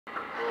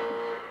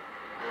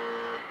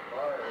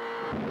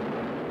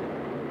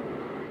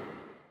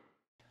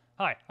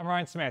Hi, I'm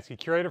Ryan Szymanski,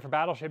 curator for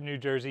Battleship New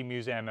Jersey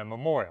Museum and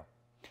Memorial.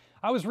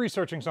 I was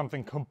researching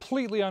something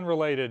completely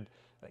unrelated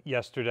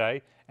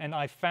yesterday, and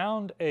I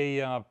found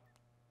a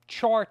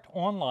chart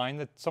online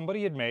that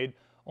somebody had made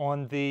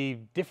on the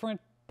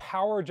different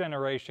power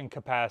generation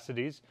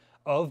capacities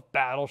of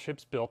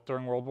battleships built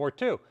during World War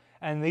II.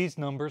 And these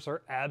numbers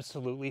are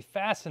absolutely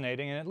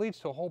fascinating, and it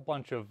leads to a whole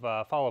bunch of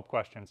follow-up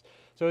questions.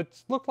 So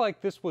it looked like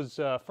this was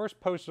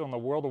first posted on the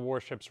World of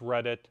Warships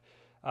Reddit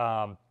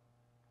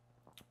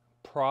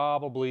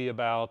probably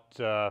about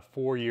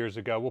 4 years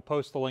ago. We'll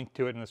post the link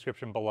to it in the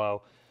description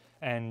below.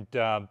 And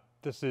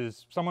this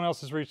is someone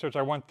else's research.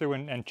 I went through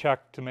and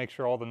checked to make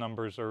sure all the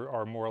numbers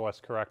are more or less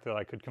correct that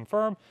I could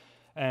confirm.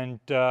 And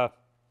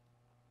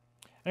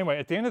anyway,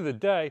 at the end of the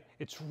day,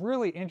 it's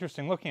really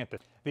interesting looking at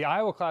this. The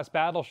Iowa-class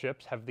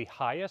battleships have the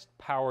highest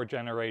power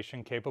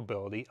generation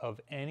capability of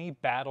any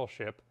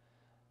battleship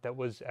that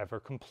was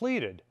ever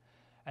completed.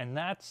 And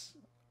that's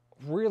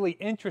really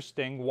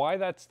interesting why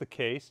that's the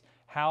case.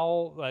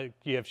 How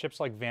you have ships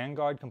like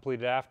Vanguard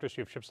completed after, so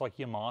you have ships like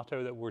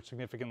Yamato that were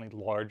significantly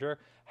larger.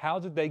 How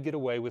did they get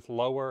away with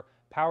lower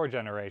power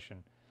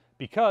generation?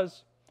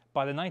 Because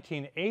by the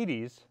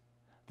 1980s,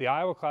 the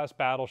Iowa-class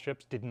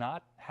battleships did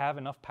not have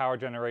enough power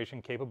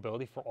generation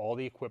capability for all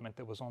the equipment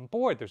that was on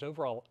board. There's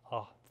over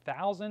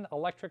 1,000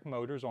 electric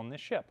motors on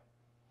this ship.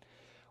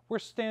 We're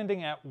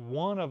standing at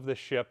one of the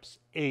ship's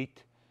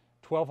 8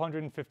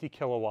 1,250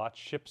 kilowatt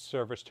ship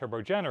service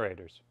turbo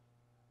generators.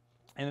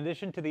 In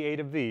addition to the 8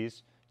 of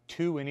these,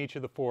 2 in each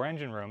of the 4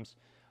 engine rooms,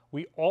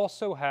 we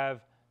also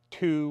have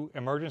 2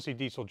 emergency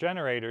diesel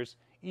generators,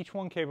 each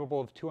one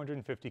capable of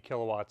 250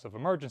 kilowatts of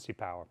emergency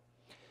power.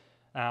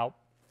 Now,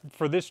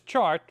 for this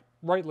chart,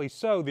 rightly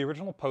so, the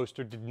original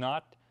poster did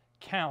not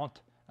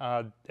count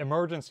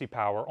emergency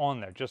power on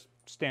there, just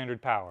standard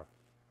power.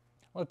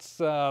 Let's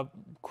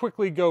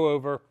quickly go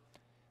over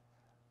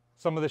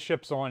some of the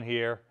ships on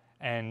here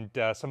and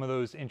some of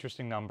those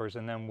interesting numbers,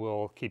 and then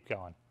we'll keep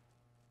going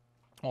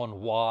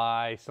on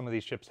why some of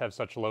these ships have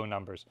such low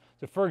numbers.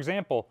 So for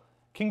example,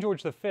 King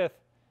George V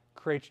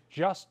creates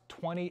just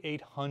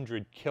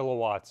 2,800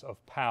 kilowatts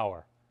of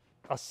power.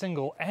 A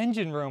single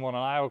engine room on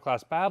an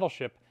Iowa-class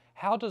battleship,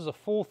 how does a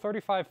full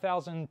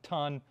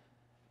 35,000-ton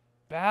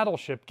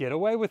battleship get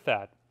away with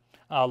that?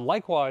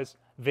 Likewise,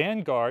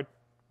 Vanguard,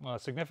 a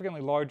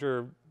significantly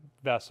larger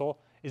vessel,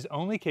 is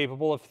only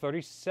capable of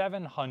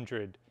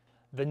 3,700.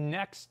 The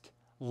next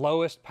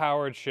lowest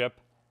powered ship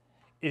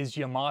is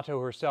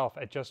Yamato herself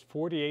at just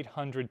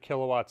 4,800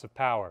 kilowatts of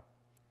power.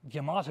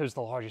 Yamato is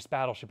the largest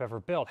battleship ever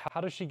built.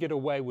 How does she get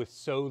away with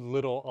so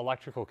little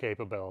electrical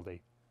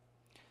capability?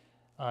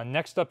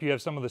 Next up, you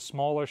have some of the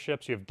smaller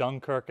ships. You have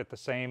Dunkirk at the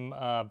same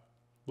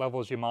level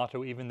as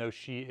Yamato, even though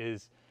she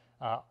is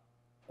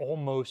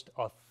almost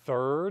a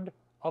third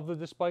of the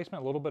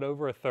displacement, a little bit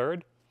over a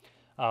third.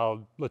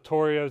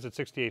 Littorio's at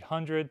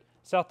 6,800.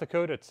 South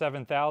Dakota at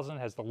 7,000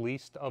 has the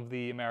least of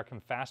the American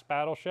fast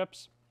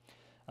battleships.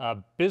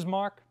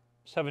 Bismarck,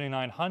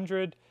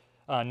 7,900.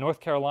 North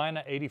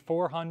Carolina,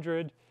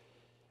 8,400.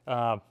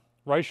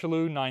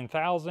 Richelieu,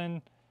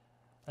 9,000.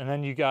 And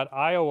then you got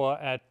Iowa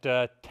at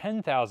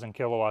 10,000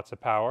 kilowatts of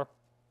power.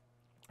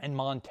 And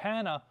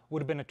Montana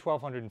would have been at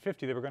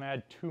 1,250. They were going to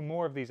add 2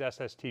 more of these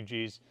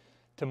SSTGs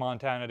to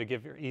Montana to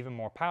give her even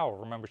more power.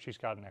 Remember, she's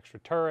got an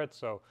extra turret,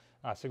 so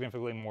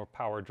significantly more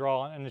power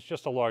draw, and it's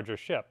just a larger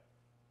ship.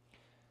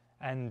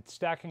 And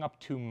stacking up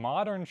to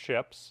modern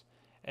ships,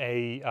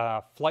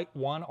 a Flight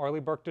 1 Arleigh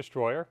Burke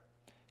destroyer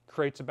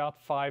creates about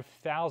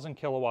 5,000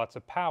 kilowatts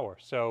of power.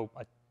 So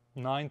a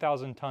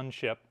 9,000-ton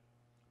ship,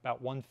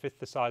 about 1/5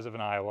 the size of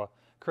an Iowa,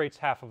 creates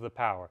half of the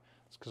power.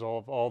 It's because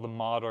of all the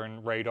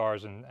modern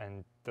radars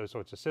and those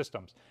sorts of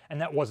systems. And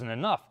that wasn't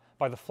enough.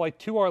 By the Flight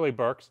 2 Arleigh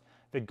Burkes,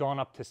 they'd gone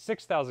up to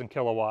 6,000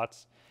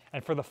 kilowatts.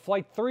 And for the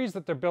Flight 3s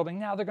that they're building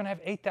now, they're going to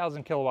have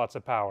 8,000 kilowatts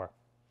of power.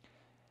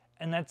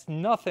 And that's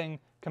nothing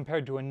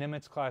compared to a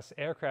Nimitz-class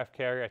aircraft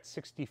carrier at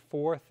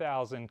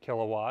 64,000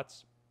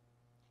 kilowatts,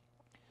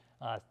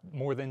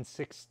 more than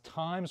 6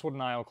 times what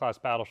an Iowa-class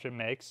battleship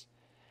makes,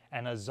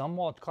 and a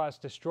Zumwalt-class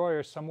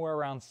destroyer somewhere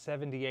around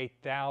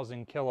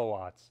 78,000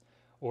 kilowatts,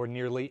 or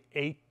nearly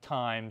 8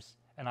 times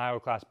an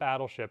Iowa-class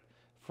battleship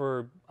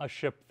for a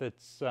ship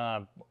that's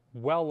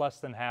well less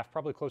than half,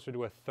 probably closer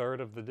to a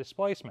third of the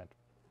displacement.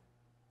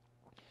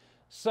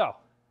 So,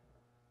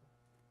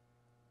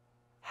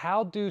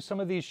 how do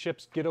some of these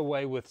ships get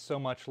away with so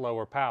much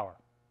lower power?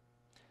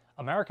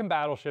 American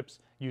battleships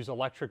use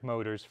electric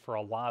motors for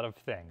a lot of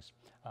things.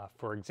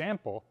 For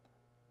example,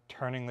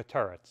 turning the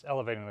turrets,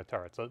 elevating the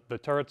turrets. The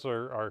turrets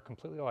are a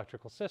completely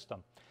electrical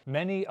system.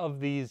 Many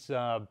of these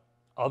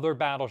other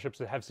battleships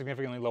that have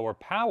significantly lower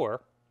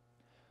power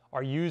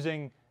are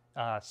using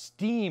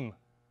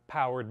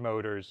steam-powered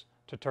motors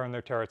to turn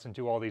their turrets and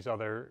do all these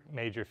other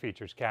major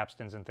features,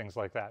 capstans and things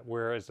like that,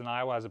 whereas an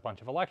Iowa has a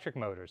bunch of electric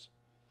motors.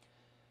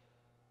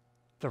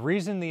 The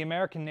reason the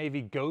American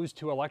Navy goes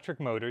to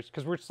electric motors,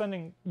 because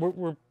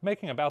we're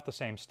making about the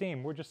same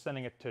steam, we're just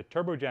sending it to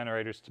turbo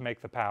generators to make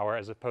the power,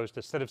 as opposed to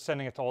instead of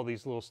sending it to all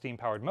these little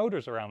steam-powered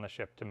motors around the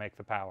ship to make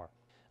the power.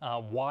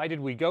 Why did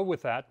we go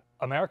with that?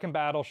 American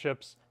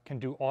battleships can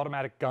do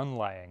automatic gun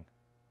laying,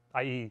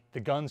 i.e. the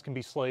guns can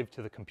be slaved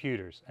to the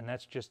computers, and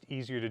that's just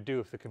easier to do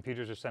if the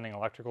computers are sending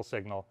electrical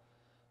signal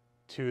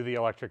to the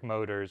electric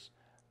motors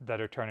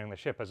that are turning the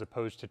ship, as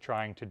opposed to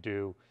trying to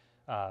do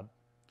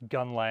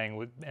gun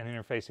laying and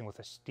interfacing with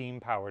a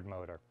steam-powered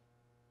motor.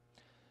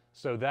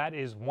 So that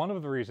is one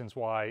of the reasons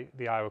why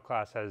the Iowa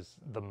class has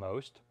the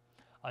most.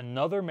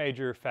 Another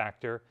major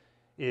factor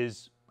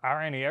is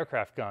our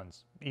anti-aircraft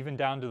guns, even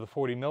down to the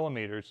 40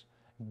 millimeters,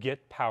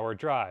 get power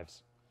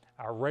drives.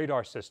 Our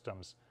radar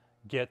systems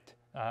get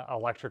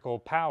electrical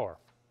power.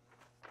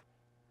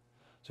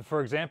 So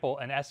for example,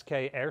 an SK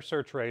air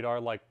search radar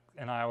like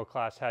an Iowa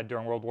class had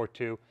during World War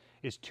II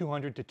is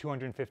 200 to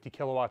 250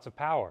 kilowatts of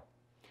power.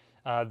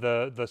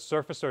 The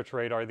surface search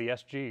radar, the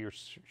SG, or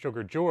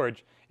Sugar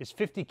George, is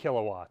 50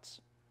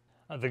 kilowatts.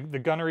 The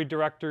gunnery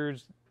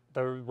directors,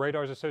 the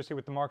radars associated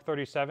with the Mark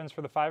 37s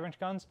for the 5-inch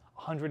guns,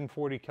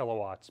 140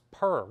 kilowatts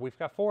per. We've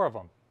got 4 of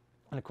them.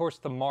 And of course,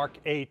 the Mark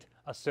 8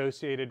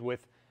 associated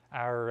with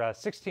our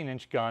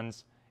 16-inch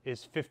guns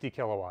is 50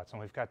 kilowatts,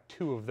 and we've got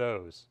 2 of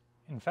those.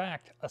 In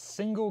fact, a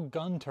single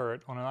gun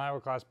turret on an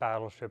Iowa-class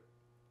battleship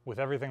with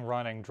everything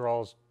running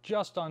draws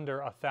just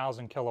under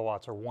 1,000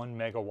 kilowatts, or 1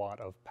 megawatt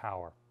of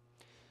power.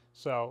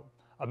 So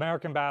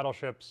American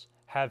battleships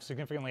have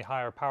significantly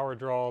higher power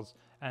draws,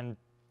 and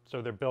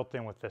so they're built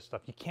in with this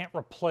stuff. You can't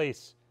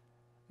replace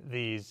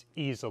these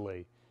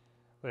easily.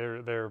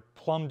 They're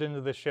plumbed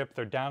into the ship,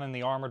 they're down in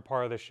the armored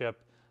part of the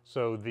ship,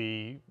 so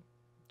the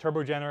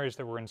turbo generators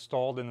that were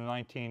installed in the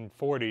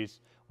 1940s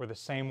were the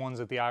same ones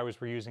that the Iowas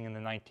were using in the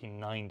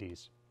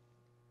 1990s.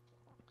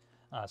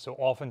 So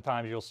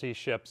oftentimes you'll see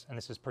ships, and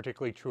this is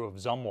particularly true of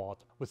Zumwalt,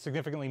 with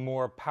significantly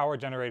more power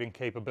generating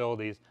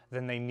capabilities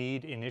than they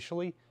need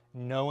initially,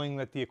 knowing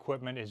that the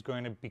equipment is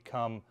going to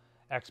become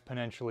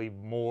exponentially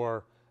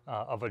more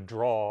of a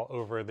draw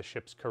over the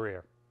ship's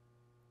career.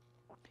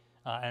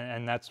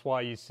 And that's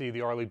why you see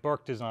the Arleigh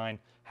Burke design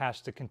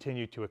has to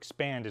continue to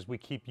expand as we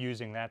keep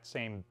using that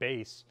same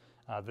base,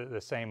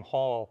 the same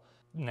hull,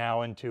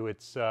 now into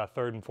its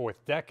 3rd and 4th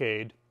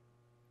decade.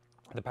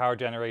 The power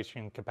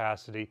generation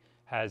capacity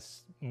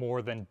has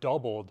more than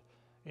doubled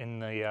in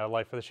the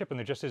life of the ship, and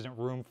there just isn't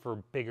room for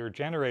bigger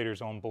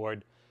generators on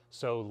board.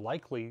 So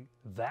likely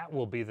that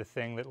will be the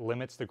thing that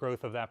limits the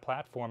growth of that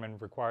platform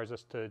and requires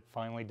us to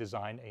finally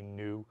design a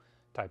new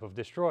type of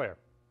destroyer.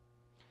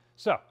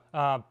 So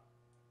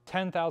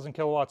 10,000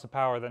 kilowatts of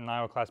power that an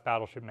Iowa-class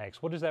battleship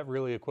makes, what is that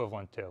really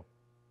equivalent to?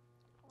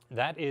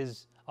 That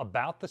is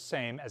about the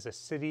same as a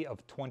city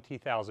of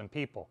 20,000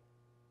 people.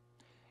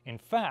 In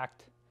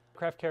fact,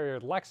 aircraft carrier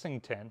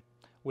Lexington,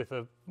 with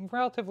a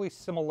relatively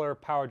similar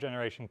power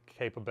generation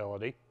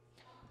capability,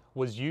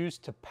 was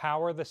used to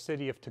power the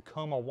city of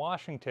Tacoma,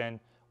 Washington,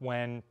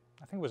 when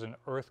I think it was an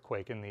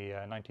earthquake in the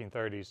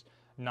 1930s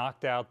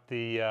knocked out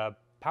the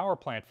power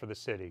plant for the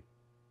city.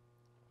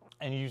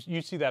 And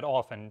you see that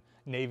often.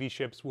 Navy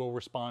ships will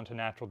respond to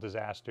natural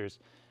disasters,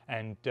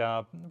 and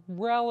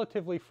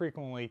relatively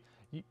frequently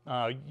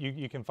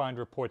you can find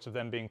reports of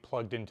them being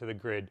plugged into the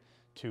grid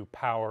to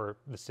power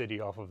the city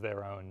off of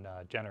their own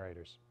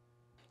generators.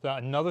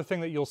 Another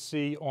thing that you'll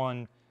see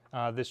on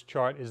this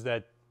chart is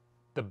that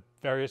the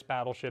various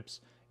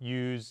battleships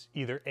use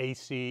either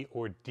AC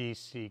or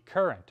DC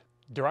current.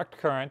 Direct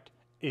current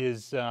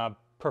is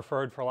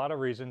preferred for a lot of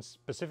reasons,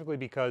 specifically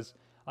because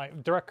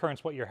direct current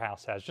is what your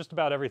house has. Just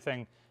about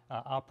everything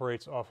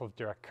operates off of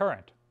direct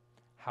current.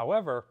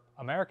 However,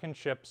 American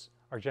ships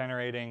are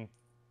generating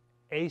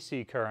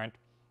AC current.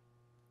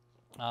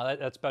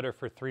 That's better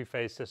for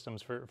 3-phase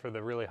systems for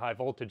the really high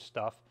voltage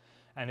stuff,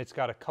 and it's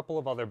got a couple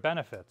of other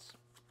benefits.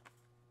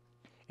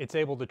 It's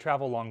able to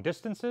travel long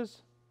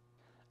distances.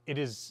 It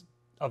is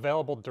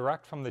available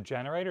direct from the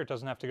generator. It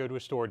doesn't have to go to a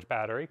storage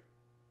battery.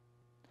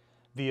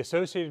 The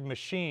associated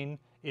machine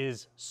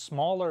is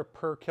smaller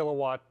per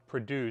kilowatt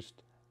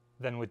produced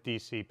than with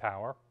DC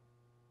power.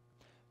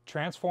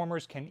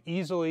 Transformers can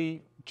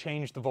easily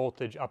change the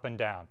voltage up and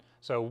down.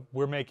 So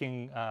we're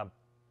making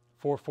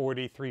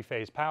 440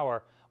 3-phase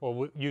power.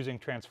 Well, using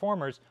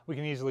transformers, we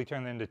can easily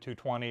turn them into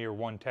 220 or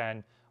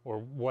 110 or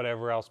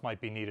whatever else might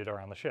be needed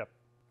around the ship.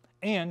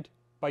 And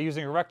by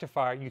using a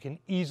rectifier, you can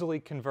easily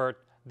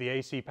convert the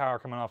AC power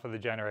coming off of the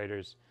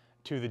generators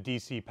to the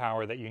DC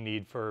power that you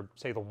need for,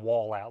 say, the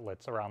wall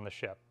outlets around the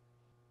ship.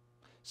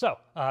 So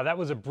that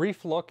was a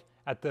brief look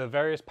at the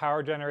various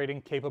power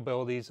generating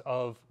capabilities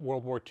of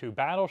World War II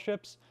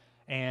battleships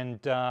and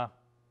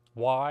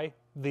why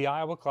the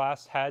Iowa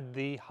class had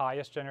the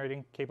highest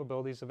generating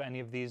capabilities of any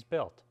of these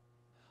built.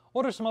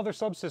 What are some other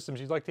subsystems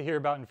you'd like to hear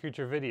about in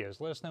future videos?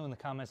 Let us know in the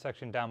comment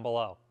section down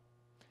below.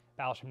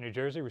 Battleship New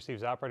Jersey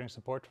receives operating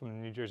support from the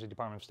New Jersey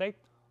Department of State,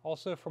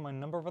 also from a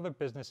number of other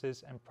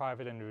businesses and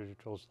private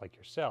individuals like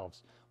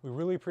yourselves. We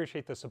really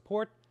appreciate the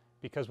support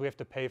because we have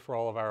to pay for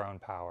all of our own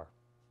power.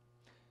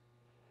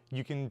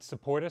 You can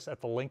support us at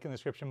the link in the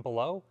description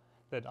below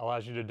that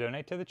allows you to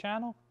donate to the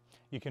channel.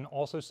 You can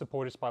also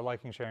support us by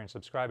liking, sharing, and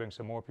subscribing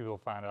so more people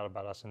find out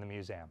about us in the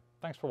museum.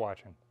 Thanks for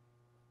watching.